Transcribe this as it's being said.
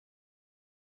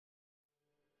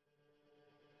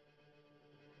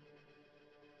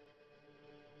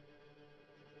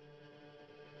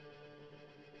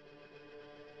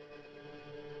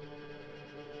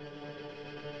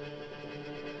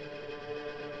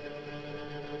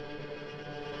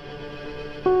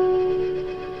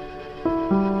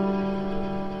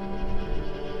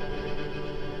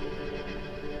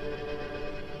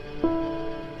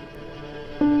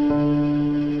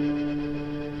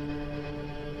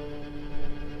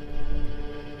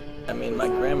I mean, my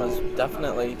grandma's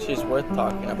definitely, she's worth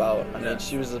talking about. I mean,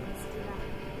 she was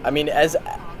as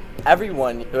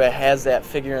everyone who has that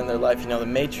figure in their life, you know, the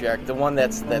matriarch, the one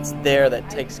that's there, that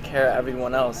takes care of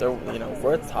everyone else, they're, you know,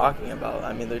 worth talking about.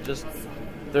 I mean,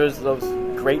 there's those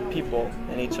great people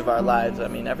in each of our lives. I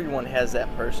mean, everyone has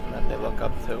that person that they look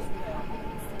up to.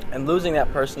 And losing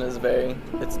that person is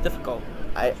it's difficult.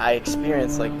 I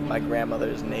experience, like, my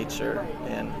grandmother's nature,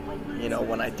 and, you know,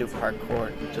 when I do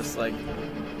parkour, just like,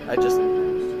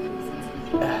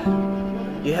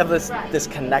 you have this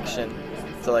connection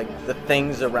to, like, the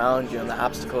things around you and the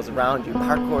obstacles around you.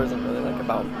 Parkour isn't really, like,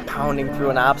 about pounding through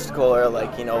an obstacle or,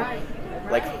 like, you know,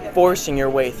 like, forcing your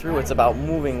way through. It's about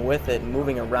moving with it,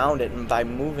 moving around it, and by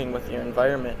moving with your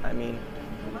environment, I mean,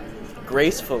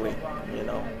 gracefully, you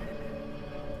know.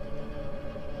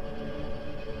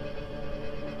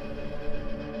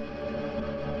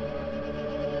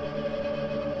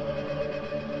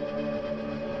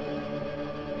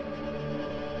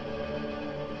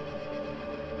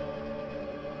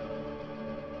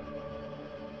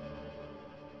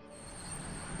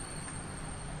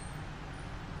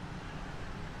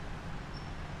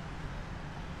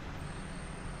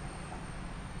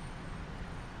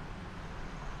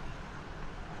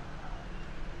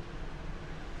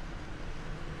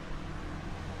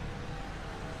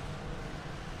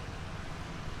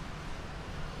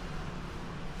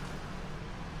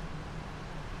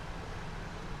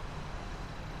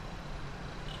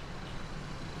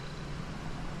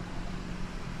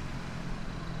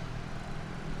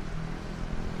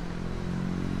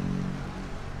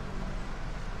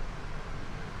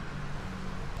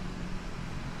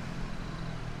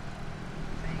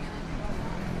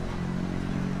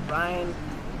 Brian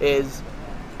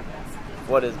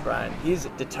what is Brian? He's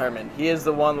determined. He is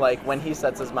the one, like, when he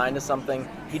sets his mind to something,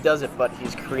 he does it, but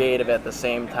he's creative at the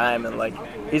same time, and, like,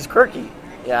 he's quirky.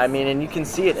 Yeah, I mean, and you can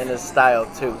see it in his style,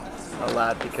 too, a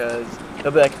lot, because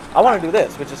he'll be like, I want to do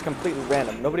this, which is completely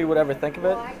random. Nobody would ever think of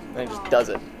it, and he just does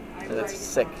it, and it's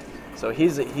sick. So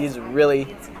he's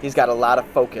got a lot of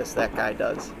focus, that guy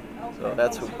does. So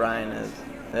that's who Brian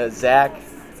is.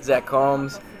 Zach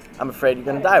Combs, I'm afraid you're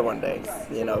gonna die one day,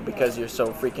 you know, because you're so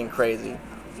freaking crazy.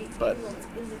 But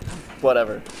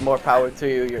whatever, more power to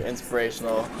you. You're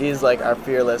inspirational. He's like our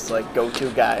fearless, like,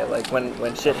 go-to guy. Like,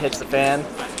 when shit hits the fan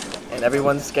and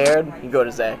everyone's scared, you go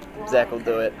to Zach. Zach will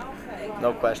do it,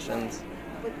 no questions.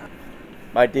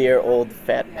 My dear old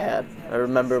fat Pat, I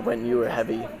remember when you were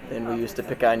heavy and we used to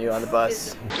pick on you on the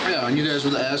bus. Yeah, and you guys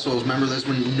were the assholes. Remember this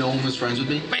when no one was friends with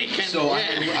me? Bacon, so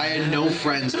yeah. I had no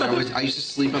friends. I used to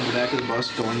sleep on the back of the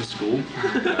bus going to school.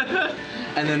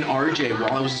 And then RJ,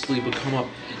 while I was asleep, would come up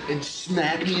and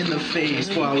smack me in the face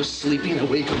while I was sleeping. I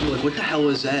wake up and be like, what the hell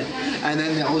was that? And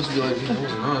then I was like, that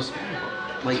wasn't us.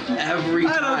 Like, every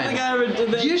time. I don't think I ever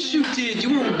did that. Yes, you did.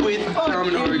 You were with Tom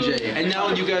and RJ. And now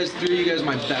you guys, three of you guys are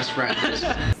my best friends.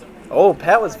 Oh,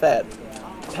 Pat was fat.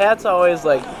 Pat's always,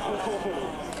 like,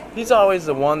 he's always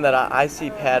the one that I see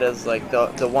Pat as, like,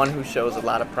 the one who shows a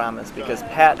lot of promise, because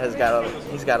Pat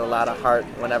he's got a lot of heart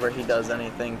whenever he does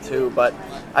anything too, but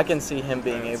I can see him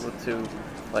being able to,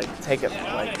 like, take it,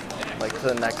 like to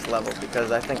the next level,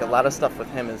 because I think a lot of stuff with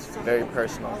him is very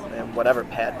personal, and whatever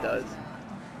Pat does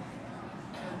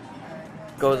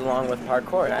goes along with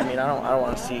parkour. I mean, I don't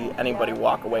want to see anybody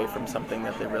walk away from something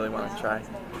that they really want to try.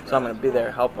 So I'm going to be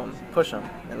there, help them, push them,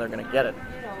 and they're going to get it.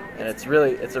 And it's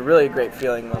a really great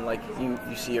feeling when, like, you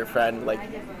see your friend,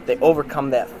 like, they overcome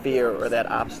that fear or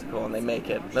that obstacle and they make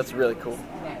it. That's really cool.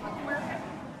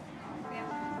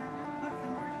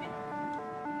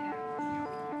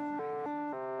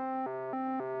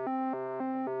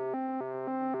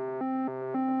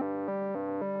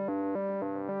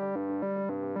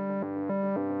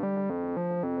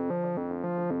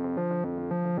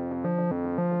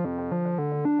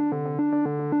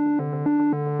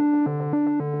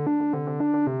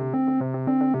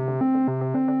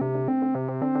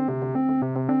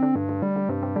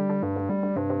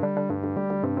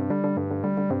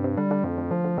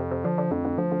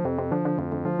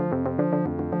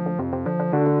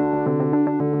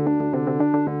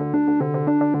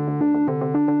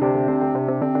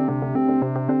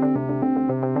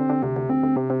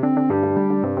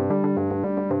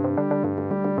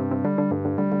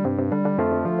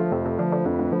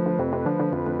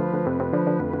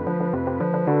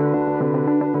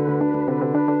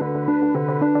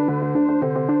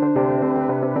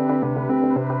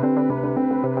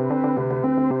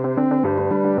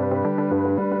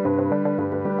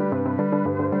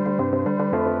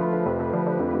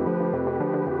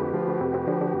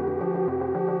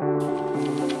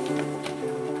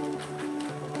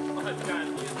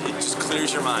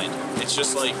 clears your mind. It's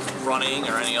just like running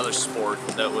or any other sport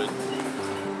that would,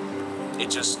 it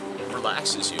just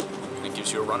relaxes you. It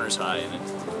gives you a runner's high and it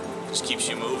just keeps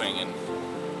you moving, and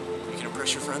you can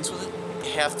impress your friends with it.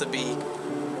 You have to be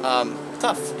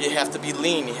tough. You have to be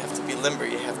lean. You have to be limber.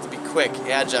 You have to be quick,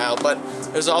 agile. But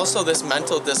there's also this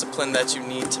mental discipline that you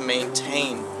need to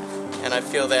maintain. And I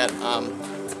feel that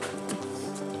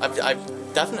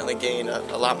I've definitely gained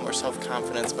a lot more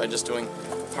self-confidence by just doing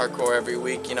parkour every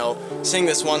week. You know, seeing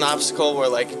this one obstacle where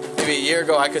like maybe a year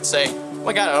ago I could say, oh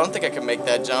my God, I don't think I can make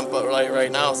that jump. But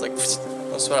right now it's like,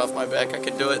 no sweat off my back, I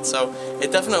could do it. So it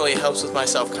definitely helps with my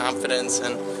self-confidence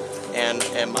and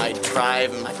my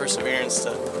drive and my perseverance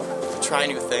to try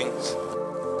new things.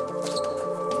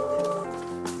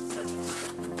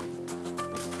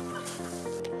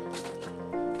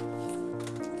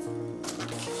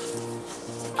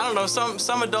 I don't know,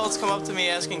 some adults come up to me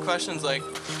asking questions like,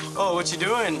 oh, what you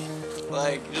doing?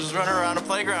 Like, just running around a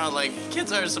playground, like,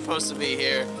 kids aren't supposed to be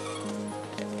here.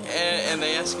 And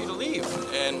they ask you to leave.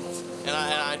 And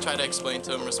I try to explain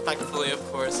to them respectfully, of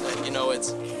course, that, you know,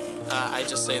 it's, I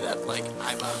just say that, like,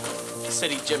 I'm a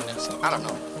city gymnast. I don't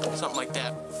know, something like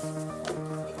that.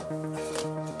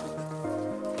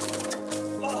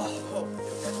 Oh.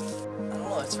 I don't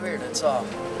know, it's weird. It's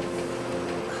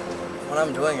when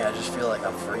I'm doing it, I just feel like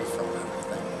I'm free from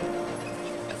everything.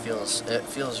 It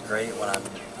feels great when I'm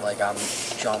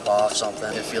jump off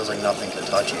something. It feels like nothing can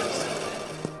touch you.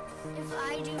 If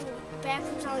I do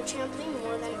backflips on the trampoline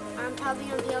more, then I'm probably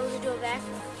gonna be able to do a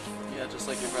backflip. Yeah, just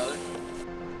like your brother.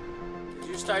 Did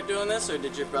you start doing this, or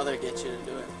did your brother get you to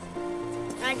do it?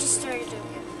 I just started doing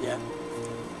it. Yeah.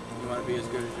 You want to be as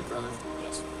good as your brother?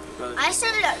 Yes. Brother? I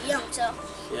started out young, so.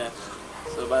 Yeah.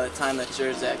 So by the time that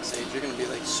you're Zach's age, you're gonna be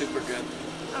like super good.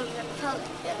 Probably,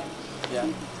 yeah. Yeah.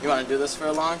 You want to do this for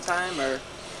a long time, or,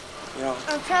 you know?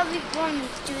 I'm probably going to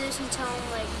do this until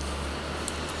I'm like,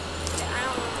 I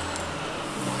don't know.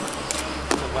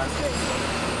 So when?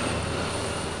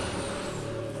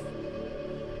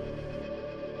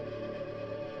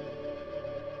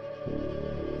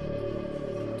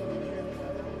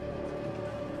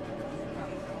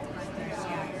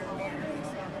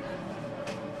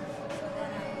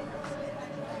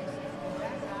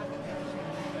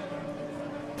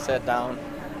 Sat down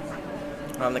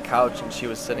on the couch and she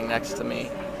was sitting next to me,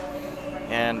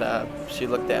 and she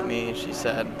looked at me and she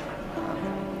said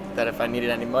that if I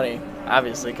needed any money,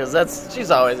 obviously, because she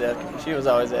was always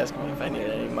asking me if I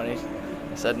needed any money.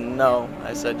 I said no.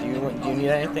 I said, do you need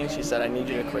anything? She said, I need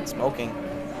you to quit smoking.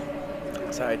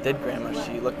 I said, I did, Grandma.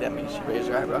 She looked at me, she raised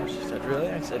her eyebrows. She said, really?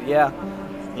 I said, yeah.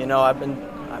 You know, I've been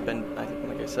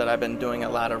like I said, I've been doing a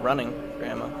lot of running,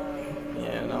 Grandma.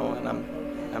 You know, and I'm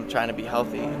trying to be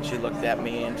healthy. And she looked at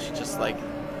me and she just like,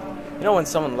 you know when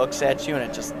someone looks at you and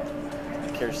it just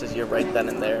pierces you right then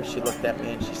and there? She looked at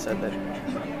me and she said that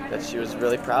she was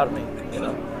really proud of me, you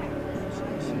know.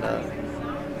 And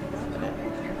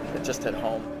it just hit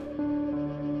home.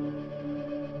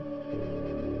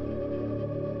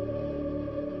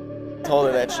 I told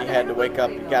her that she had to wake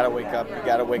up. You gotta wake up. You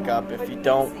gotta wake up. If you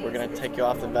don't, we're gonna take you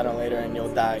off the ventilator and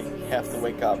you'll die. You have to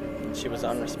wake up. And she was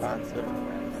unresponsive.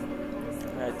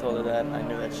 I told her that. I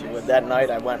knew that she would. That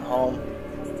night I went home.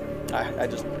 I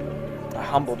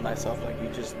humbled myself. Like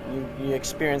you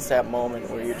experience that moment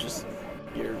where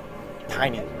you're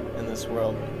tiny in this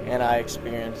world. And I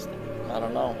experienced, I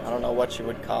don't know what you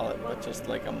would call it, but just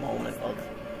like a moment of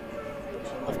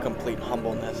complete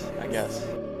humbleness, I guess.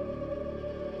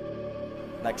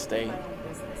 Next day,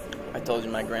 I told you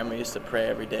my grandma used to pray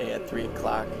every day at 3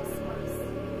 o'clock.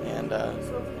 And the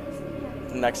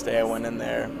next day I went in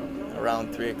there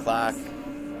around 3 o'clock.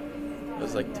 It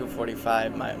was like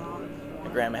 2:45. My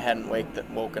grandma hadn't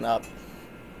woken up,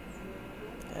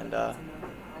 and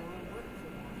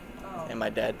my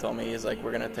dad told me, he's like,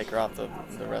 we're gonna take her off the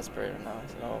respirator now. I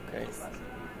said, oh, okay.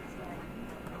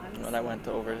 And when I went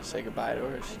over to say goodbye to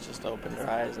her, she just opened her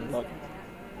eyes and looked.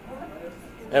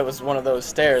 It was one of those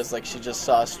stares, like she just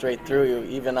saw straight through you,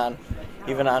 even on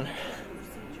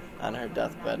her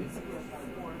deathbed.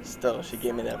 Still, she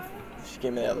gave me that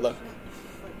look,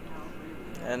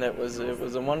 and it was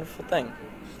a wonderful thing.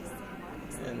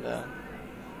 And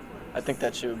I think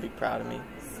that she would be proud of me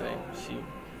today.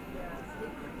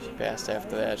 She passed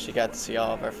after that. She got to see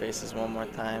all of our faces one more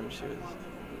time.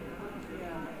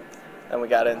 Then we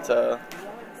got into,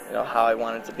 you know, how I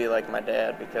wanted to be like my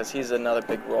dad, because he's another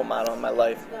big role model in my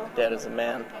life. Dad is a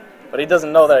man, but he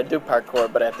doesn't know that I do parkour.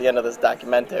 But at the end of this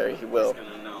documentary, he will.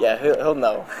 Yeah, he'll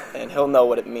know, and he'll know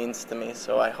what it means to me.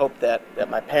 So I hope that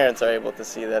my parents are able to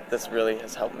see that this really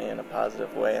has helped me in a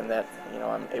positive way, and that, you know,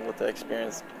 I'm able to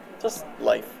experience just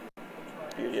life,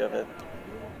 beauty of it.